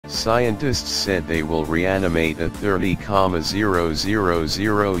Scientists said they will reanimate a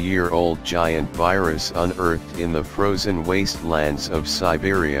 30,000-year-old giant virus unearthed in the frozen wastelands of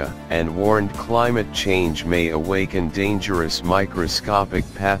Siberia, and warned climate change may awaken dangerous microscopic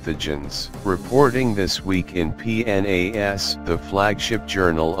pathogens. Reporting this week in PNAS, the flagship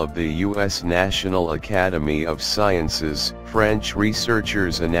journal of the U.S. National Academy of Sciences, French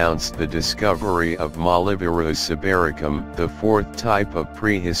researchers announced the discovery of Mollivirus sibericum, the fourth type of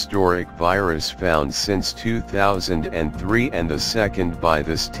prehistoric virus found since 2003 and the second by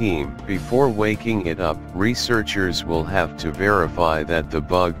this team. Before waking it up, researchers will have to verify that the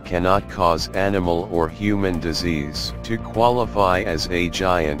bug cannot cause animal or human disease. To qualify as a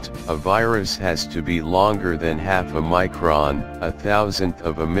giant, a virus has to be longer than half a micron, a thousandth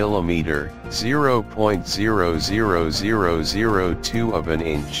of a millimetre, 0.00002 of an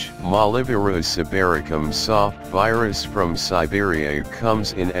inch. Mollivirus sibericum soft virus from Siberia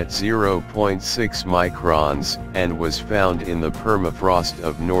comes in at 0.6 microns, and was found in the permafrost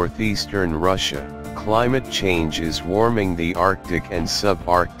of northeastern Russia. Climate change is warming the Arctic and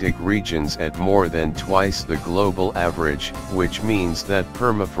subarctic regions at more than twice the global average, which means that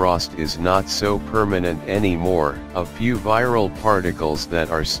permafrost is not so permanent anymore. A few viral particles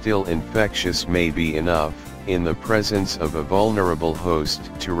that are still infectious may be enough, in the presence of a vulnerable host,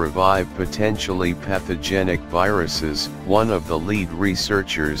 to revive potentially pathogenic viruses, one of the lead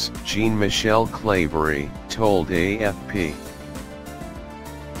researchers, Jean-Michel Claverie, told AFP.